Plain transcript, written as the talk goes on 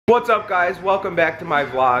What's up guys, welcome back to my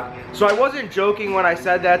vlog. So I wasn't joking when I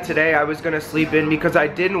said that today I was gonna sleep in because I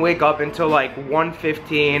didn't wake up until like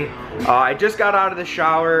 1:15. I just got out of the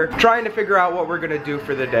shower, trying to figure out what we're gonna do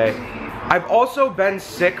for the day. I've also been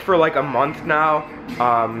sick for like a month now.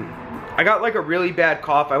 I got like a really bad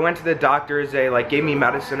cough. I went to the doctors, they like gave me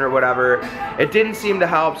medicine or whatever. It didn't seem to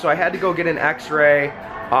help, so I had to go get an x-ray.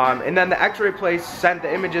 And then the x-ray place sent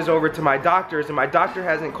the images over to my doctors, and my doctor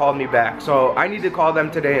hasn't called me back. So I need to call them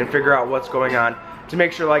today and figure out what's going on to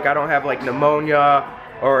make sure like I don't have like pneumonia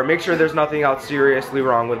or make sure there's nothing else seriously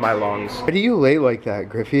wrong with my lungs. Why do you lay like that,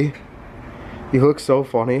 Griffey? You look so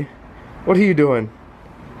funny. What are you doing?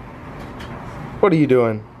 What are you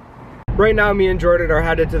doing? Right now me and Jordan are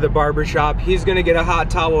headed to the barber shop. He's gonna get a hot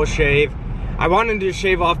towel shave. I wanted to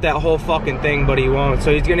shave off that whole fucking thing, but he won't.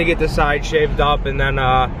 So he's gonna get the side shaved up, and then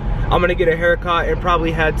I'm gonna get a haircut and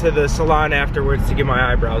probably head to the salon afterwards to get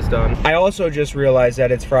my eyebrows done. I also just realized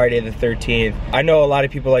that it's Friday the 13th. I know a lot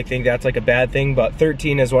of people like think that's like a bad thing, but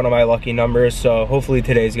 13 is one of my lucky numbers, so hopefully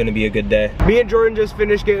today's gonna be a good day. Me and Jordan just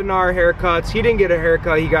finished getting our haircuts. He didn't get a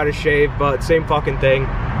haircut, he got a shave, but same fucking thing.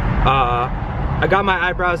 I got my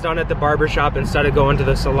eyebrows done at the barber shop instead of going to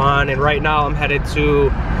the salon, and right now I'm headed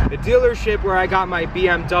to the dealership where I got my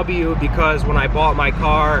BMW because when I bought my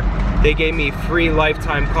car, they gave me free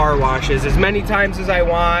lifetime car washes as many times as I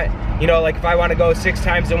want. You know, like if I want to go 6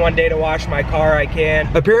 times in one day to wash my car, I can.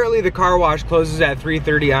 Apparently the car wash closes at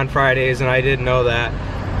 3:30 on Fridays, and I didn't know that.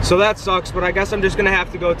 So that sucks, but I guess I'm just gonna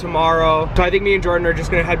have to go tomorrow. So I think me and Jordan are just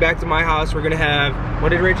gonna head back to my house. We're gonna have, what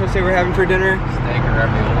did Rachel say we're having for dinner? Steak or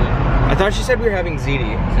ravioli. I thought she said we were having ziti.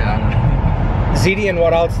 Yeah. Ziti and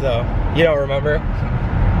what else though? You don't remember?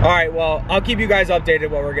 Alright, well, I'll keep you guys updated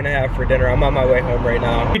what we're gonna have for dinner. I'm on my way home right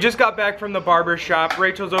now. We just got back from the barber shop.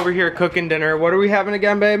 Rachel's over here cooking dinner. What are we having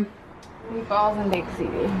again, babe? Meatballs and baked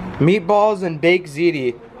ziti. Meatballs and baked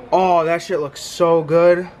ziti. Oh, that shit looks so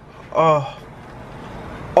good. Oh.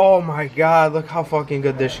 Oh my god, look how fucking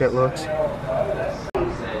good this shit looks.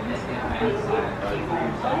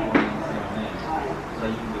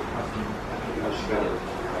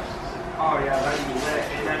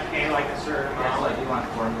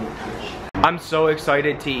 I'm so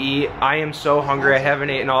excited to eat. I am so hungry. I haven't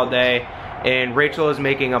eaten all day, and Rachel is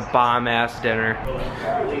making a bomb-ass dinner.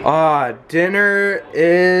 Dinner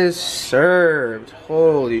is served.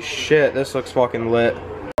 Holy shit, this looks fucking lit.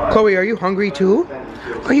 Chloe, are you hungry too?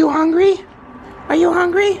 Are you hungry? Are you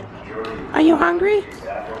hungry? Are you hungry?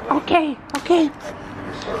 Okay, okay.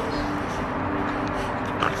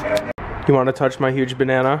 You want to touch my huge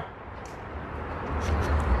banana?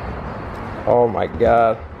 Oh my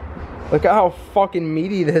god. Look at how fucking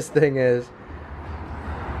meaty this thing is.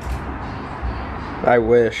 I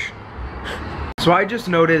wish. So I just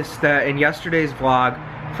noticed that in yesterday's vlog,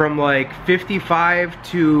 from like 55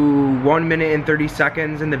 to 1 minute and 30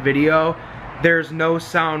 seconds in the video, there's no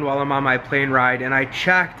sound while I'm on my plane ride. And I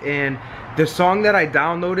checked, and the song that I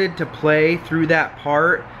downloaded to play through that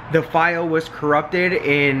part, the file was corrupted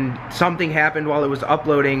and something happened while it was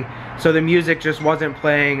uploading, so the music just wasn't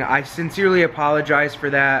playing. I sincerely apologize for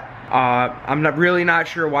that. I'm really not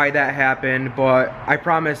sure why that happened, but I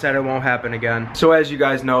promise that it won't happen again. So as you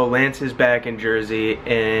guys know, Lance is back in Jersey,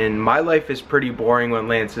 and my life is pretty boring when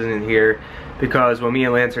Lance isn't here, because when me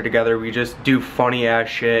and Lance are together, we just do funny ass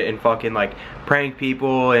shit and fucking like prank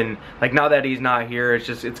people, and like now that he's not here,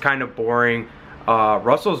 it's kind of boring.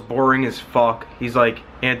 Russell's boring as fuck. He's like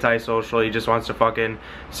antisocial. He just wants to fucking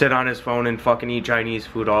sit on his phone and fucking eat Chinese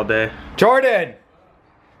food all day. Jordan!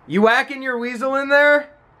 You whacking your weasel in there?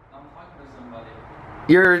 I'm talking to somebody.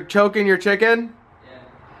 You're choking your chicken?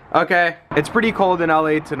 Yeah. Okay. It's pretty cold in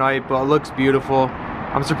LA tonight, but it looks beautiful.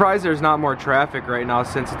 I'm surprised there's not more traffic right now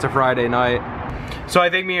since it's a Friday night. So I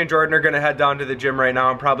think me and Jordan are gonna head down to the gym right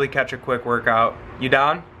now and probably catch a quick workout. You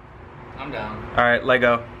down? I'm down. Alright,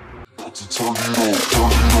 Lego.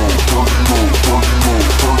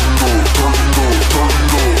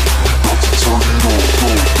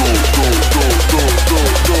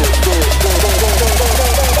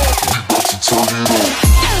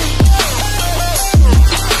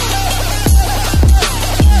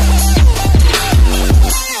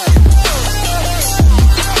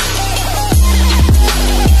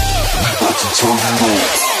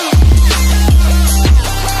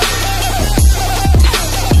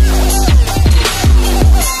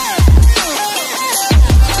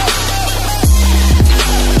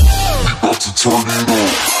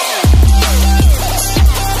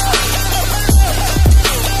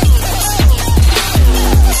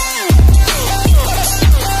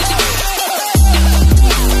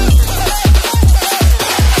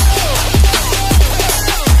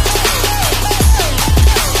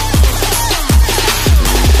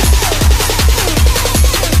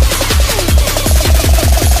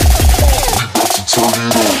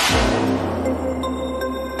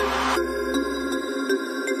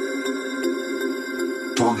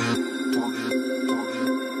 We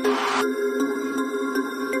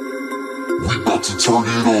about to turn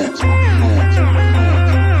it up.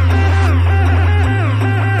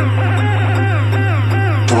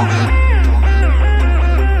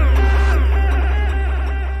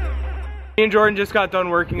 Me and Jordan just got done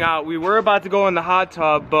working out. We were about to go in the hot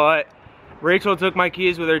tub, but Rachel took my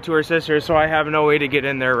keys with her to her sister, so I have no way to get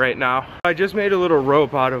in there right now. I just made a little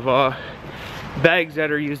rope out of bags that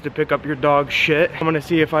are used to pick up your dog's shit. I'm gonna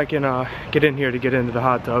see if I can get in here to get into the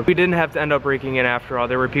hot tub. We didn't have to end up breaking in after all.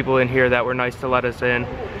 There were people in here that were nice to let us in.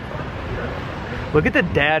 Look at the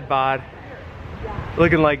dad bod.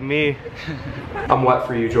 Looking like me. I'm wet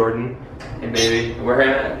for you, Jordan. Hey baby, where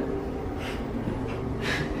at?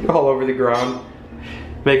 All over the ground,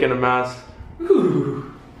 making a mess.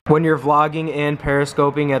 Ooh. When you're vlogging and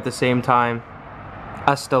periscoping at the same time,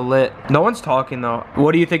 that's still lit. No one's talking though.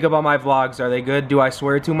 What do you think about my vlogs? Are they good? Do I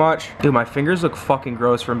swear too much? Dude, my fingers look fucking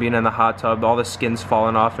gross from being in the hot tub. All the skin's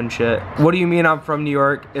falling off and shit. What do you mean I'm from New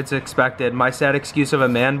York? It's expected. My sad excuse of a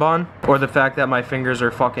man bun? Or the fact that my fingers are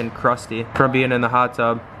fucking crusty from being in the hot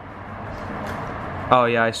tub? Oh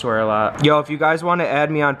yeah, I swear a lot. Yo, if you guys want to add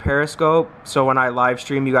me on Periscope, so when I live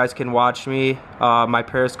stream you guys can watch me, my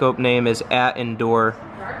Periscope name is @Endure.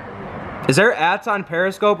 Is there ats on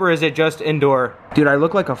Periscope or is it just Endure? Dude, I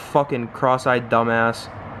look like a fucking cross-eyed dumbass.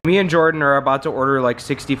 Me and Jordan are about to order like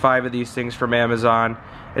 65 of these things from Amazon.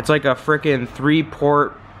 It's like a freaking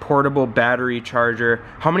 3-port portable battery charger.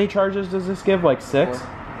 How many charges does this give? Like 6?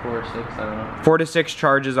 4 or 6, I don't know. 4 to 6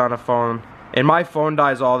 charges on a phone. And my phone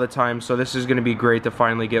dies all the time, so this is gonna be great to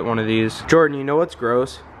finally get one of these. Jordan, you know what's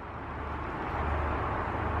gross?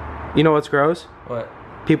 You know what's gross? What?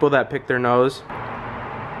 People that pick their nose.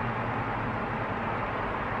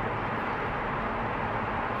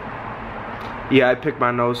 Yeah, I picked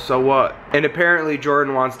my nose, so what? And apparently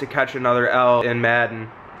Jordan wants to catch another L in Madden.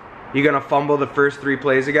 You gonna fumble the first 3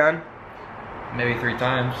 plays again? Maybe 3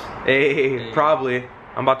 times. Hey, probably.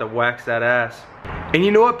 I'm about to wax that ass. And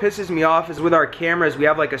you know what pisses me off is with our cameras, we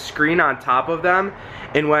have like a screen on top of them.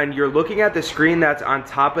 And when you're looking at the screen that's on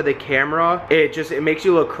top of the camera, it makes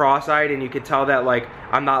you look cross-eyed and you can tell that like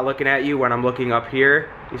I'm not looking at you when I'm looking up here.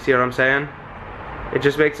 You see what I'm saying? It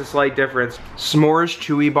just makes a slight difference. S'mores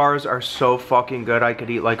Chewy bars are so fucking good. I could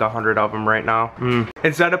eat like 100 of them right now.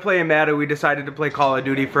 Instead of playing Madden, we decided to play Call of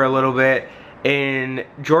Duty for a little bit. And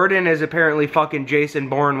Jordan is apparently fucking Jason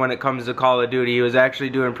Bourne when it comes to Call of Duty. He was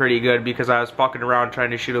actually doing pretty good because I was fucking around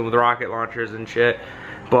trying to shoot him with rocket launchers and shit.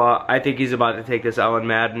 But I think he's about to take this L in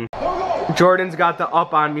Madden. Jordan's got the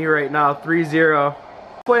up on me right now, 3-0.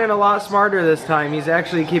 Playing a lot smarter this time. He's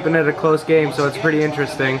actually keeping it a close game, so it's pretty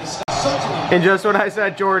interesting. And just when I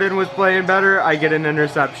said Jordan was playing better, I get an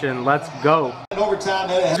interception. Let's go.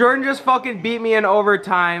 Jordan just fucking beat me in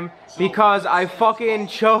overtime because I fucking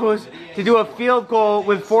chose to do a field goal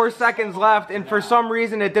with 4 seconds left, and for some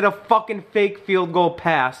reason it did a fucking fake field goal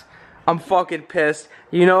pass. I'm fucking pissed.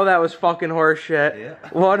 You know that was fucking horseshit. Yeah.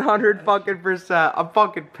 100 fucking %. I'm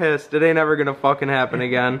fucking pissed. It ain't ever gonna fucking happen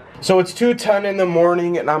again. So it's 2:10 in the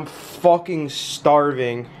morning and I'm fucking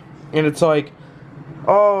starving. And it's like,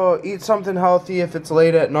 oh, eat something healthy if it's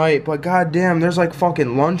late at night. But goddamn, there's like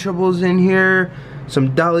fucking Lunchables in here.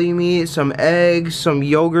 Some deli meat, some eggs, some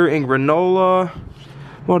yogurt and granola.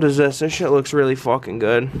 What is this? This shit looks really fucking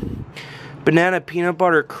good. Banana peanut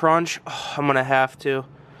butter crunch. Oh, I'm gonna have to.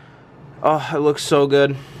 Oh, it looks so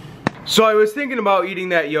good. So I was thinking about eating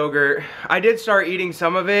that yogurt. I did start eating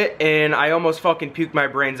some of it and I almost fucking puked my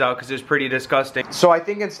brains out because it was pretty disgusting. So I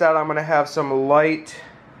think instead I'm gonna have some light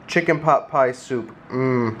chicken pot pie soup.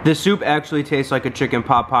 The soup actually tastes like a chicken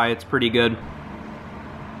pot pie. It's pretty good.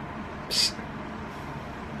 Psst.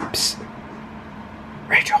 Psst.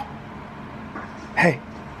 Rachel. Hey.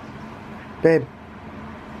 Babe.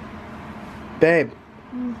 Babe.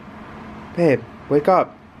 Babe, wake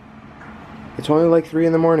up. It's only like 3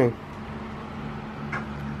 in the morning.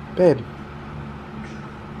 Babe.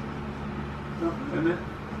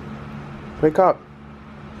 Wake up.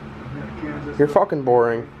 You're fucking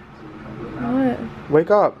boring. What?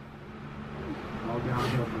 Wake up.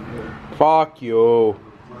 Fuck you.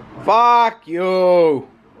 Fuck you.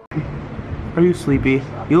 Are you sleepy?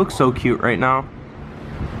 You look so cute right now.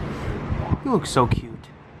 You look so cute.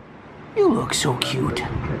 You look so cute.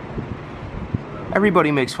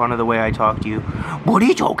 Everybody makes fun of the way I talk to you. But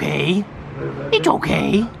it's okay. It's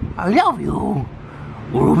okay. I love you.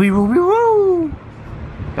 Ruby, Ruby, Roo.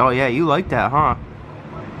 Oh yeah, you like that, huh?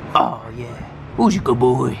 Oh yeah. Who's a good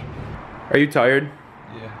boy? Are you tired?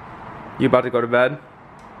 Yeah. You about to go to bed?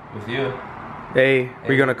 With you. Hey,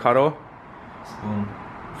 are you gonna cuddle? Spoon.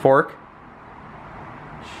 Fork?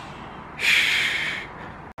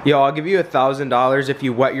 Yo, I'll give you $1,000 if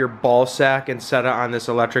you wet your ball sack and set it on this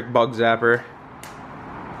electric bug zapper.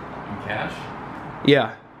 In cash?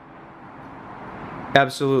 Yeah.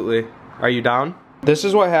 Absolutely. Are you down? This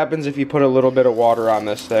is what happens if you put a little bit of water on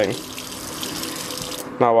this thing.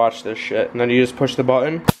 Now watch this shit. And then you just push the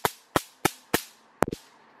button.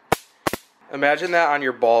 Imagine that on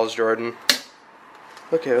your balls, Jordan.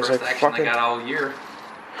 Look at it, it's like fucking... I got all year.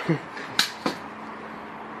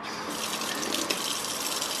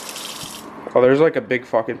 Oh, there's like a big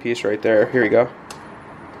fucking piece right there. Here you go.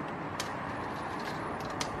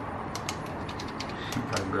 You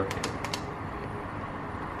probably broke it.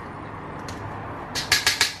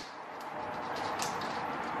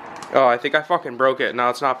 Oh, I think I fucking broke it. Now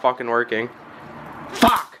it's not fucking working.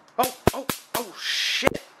 Fuck! Oh,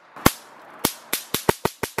 shit!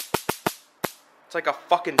 It's like a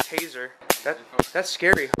fucking taser. That's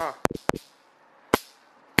scary, huh?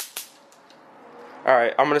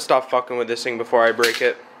 Alright, I'm gonna stop fucking with this thing before I break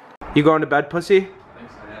it. You going to bed, pussy? I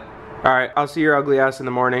think so, yeah. Alright, I'll see your ugly ass in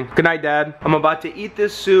the morning. Good night, Dad. I'm about to eat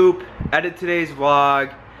this soup, edit today's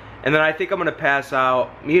vlog, and then I think I'm gonna pass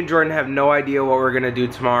out. Me and Jordan have no idea what we're gonna do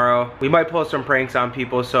tomorrow. We might pull some pranks on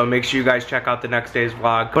people, so make sure you guys check out the next day's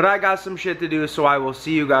vlog. But I got some shit to do, so I will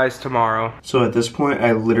see you guys tomorrow. So at this point,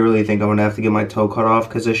 I literally think I'm gonna have to get my toe cut off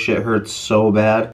because this shit hurts so bad.